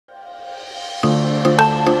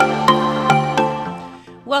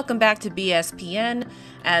Welcome back to BSPN.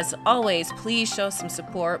 As always, please show some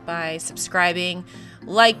support by subscribing,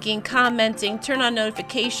 liking, commenting, turn on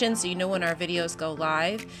notifications so you know when our videos go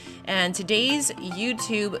live. And today's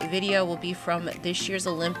YouTube video will be from this year's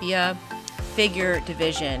Olympia figure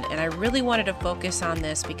division, and I really wanted to focus on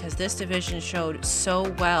this because this division showed so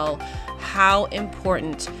well how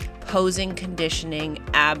important posing conditioning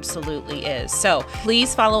absolutely is. So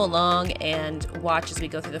please follow along and watch as we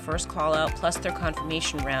go through the first call out plus their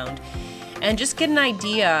confirmation round, and just get an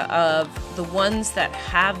idea of the ones that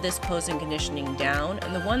have this posing conditioning down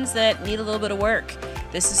and the ones that need a little bit of work.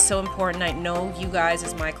 This is so important. I know you guys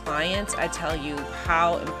as my clients, I tell you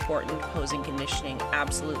how important posing conditioning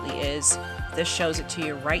absolutely is. This shows it to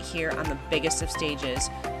you right here on the biggest of stages.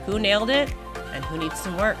 Who nailed it and who needs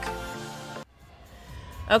some work.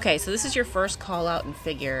 Okay, so this is your first call out in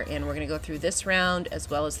figure, and we're going to go through this round as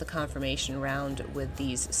well as the confirmation round with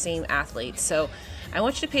these same athletes. So I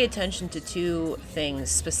want you to pay attention to two things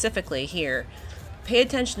specifically here. Pay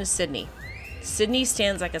attention to Sydney. Sydney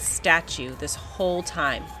stands like a statue this whole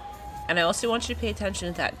time. And I also want you to pay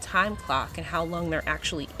attention to that time clock and how long they're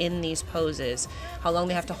actually in these poses, how long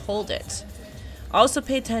they have to hold it. Also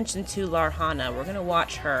pay attention to Larhana. We're going to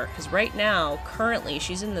watch her because right now, currently,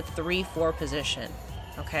 she's in the 3-4 position.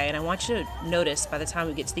 Okay, and I want you to notice by the time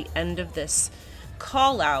we get to the end of this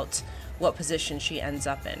call out what position she ends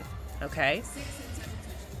up in. Okay?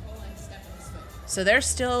 So they're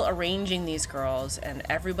still arranging these girls, and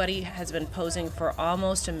everybody has been posing for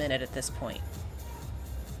almost a minute at this point.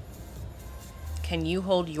 Can you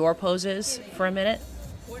hold your poses for a minute?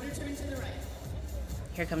 Quarter turn to the right.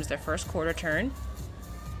 Here comes their first quarter turn.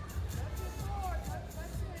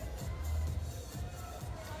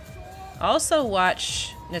 Also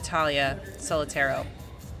watch Natalia Solitero.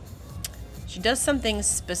 She does something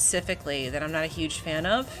specifically that I'm not a huge fan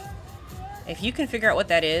of. If you can figure out what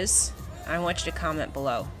that is, I want you to comment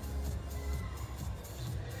below.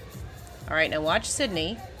 Alright, now watch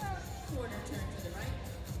Sydney. Quarter turn to the right.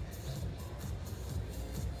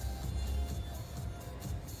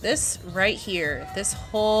 This right here, this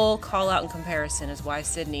whole call out and comparison is why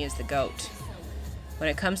Sydney is the GOAT. When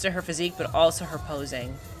it comes to her physique, but also her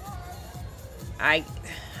posing. I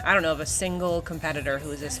don't know of a single competitor who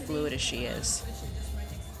is as fluid as she is.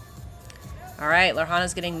 Alright,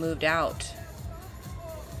 Larhana's getting moved out.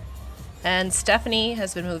 And Stephanie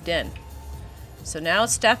has been moved in. So now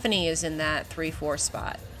Stephanie is in that 3-4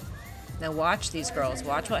 spot. Now watch these girls.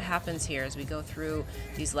 Watch what happens here as we go through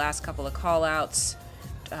these last couple of call-outs,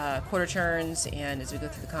 quarter turns, and as we go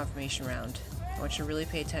through the confirmation round. I want you to really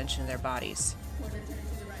pay attention to their bodies.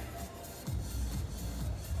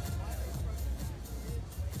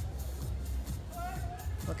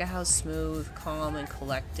 Look at how smooth, calm, and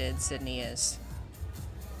collected Sydney is.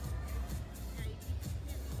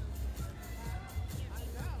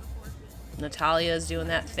 Natalia is doing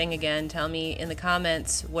that thing again. Tell me in the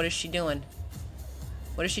comments, what is she doing?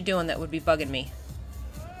 What is she doing that would be bugging me?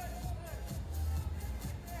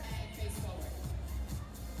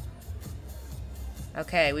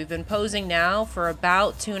 Okay, we've been posing now for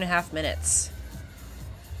about 2.5 minutes.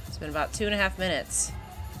 It's been about 2.5 minutes.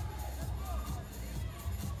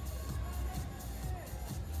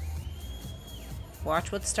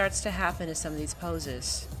 Watch what starts to happen to some of these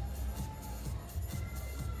poses.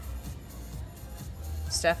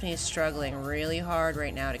 Stephanie is struggling really hard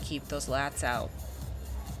right now to keep those lats out.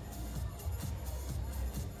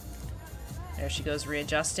 There she goes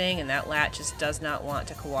readjusting, and that lat just does not want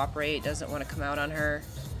to cooperate, doesn't want to come out on her.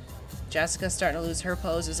 Jessica's starting to lose her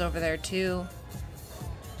poses over there too.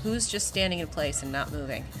 Who's just standing in place and not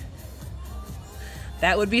moving?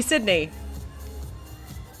 That would be Sydney.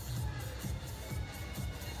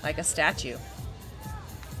 Like a statue.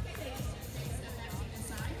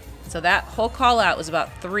 So that whole call out was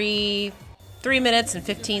about 3 minutes and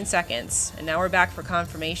 15 seconds. And now we're back for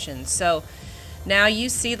confirmation. So now you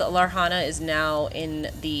see that Larhana is now in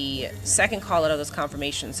the second call out of this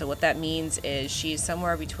confirmation. So what that means is she's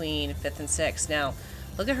somewhere between 5th and 6th. Now,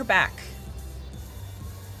 look at her back.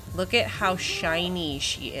 Look at how shiny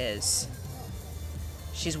she is.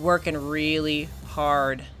 She's working really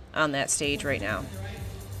hard on that stage right now.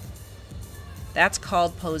 That's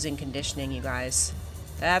called posing conditioning, you guys.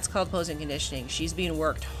 That's called posing conditioning. She's being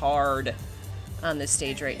worked hard on this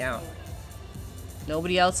stage right now.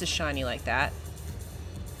 Nobody else is shiny like that.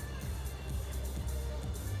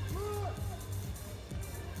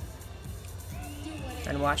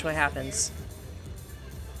 And watch what happens.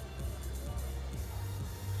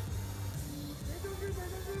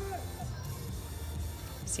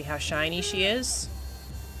 See how shiny she is?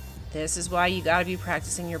 This is why you gotta be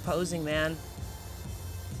practicing your posing, man.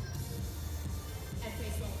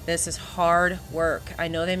 This is hard work. I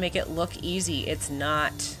know they make it look easy. It's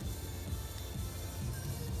not.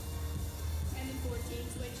 10 and 14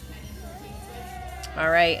 switch, 10 and 14 switch. All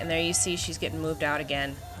right, and there you see she's getting moved out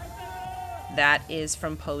again. That is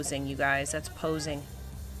from posing, you guys. That's posing.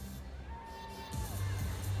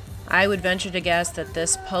 I would venture to guess that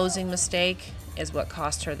this posing mistake is what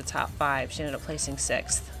cost her the top 5. She ended up placing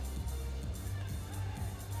 6th.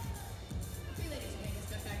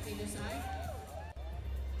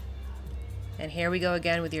 And here we go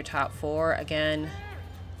again with your top 4. Again,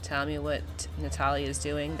 tell me what Natalia is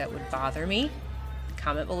doing that would bother me.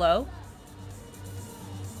 Comment below.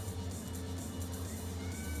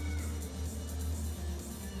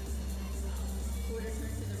 Quarter turn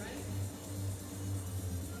to the right.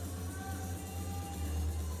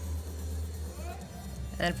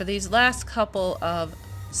 And for these last couple of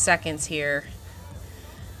seconds here,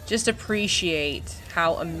 just appreciate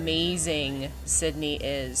how amazing Sydney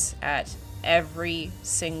is at every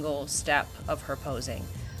single step of her posing.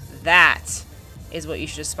 That is what you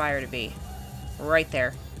should aspire to be. Right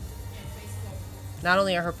there. Not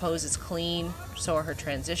only are her poses clean, so are her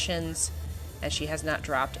transitions, and she has not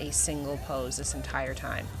dropped a single pose this entire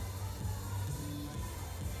time.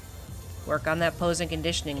 Work on that pose and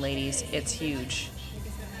conditioning, ladies. It's huge.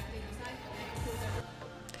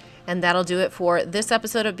 And that'll do it for this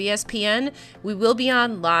episode of BSPN. We will be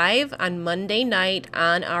on live on Monday night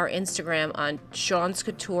on our Instagram on Shawn's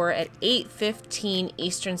Couture at 8:15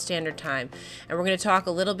 Eastern Standard Time. And we're going to talk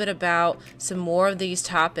a little bit about some more of these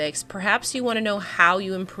topics. Perhaps you want to know how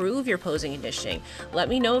you improve your posing conditioning. Let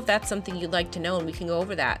me know if that's something you'd like to know, and we can go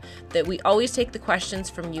over that. That we always take the questions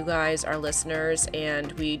from you guys, our listeners,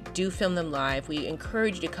 and we do film them live. We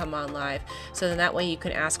encourage you to come on live, so then that way you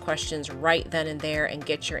can ask questions right then and there and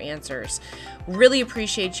get your answers. Really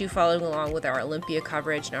appreciate you following along with our Olympia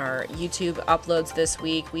coverage and our YouTube uploads this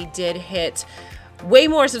week. We did hit way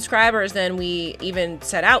more subscribers than we even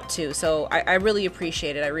set out to, so I really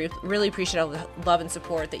appreciate it. I really appreciate all the love and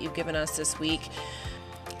support that you've given us this week.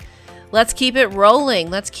 Let's keep it rolling.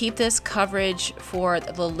 Let's keep this coverage for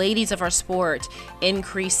the ladies of our sport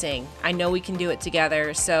increasing. I know we can do it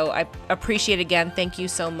together, so I appreciate it again. Thank you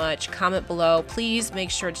so much. Comment below. Please make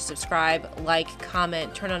sure to subscribe, like,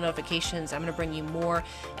 comment, turn on notifications. I'm going to bring you more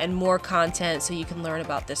and more content so you can learn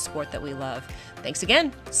about this sport that we love. Thanks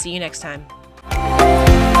again. See you next time.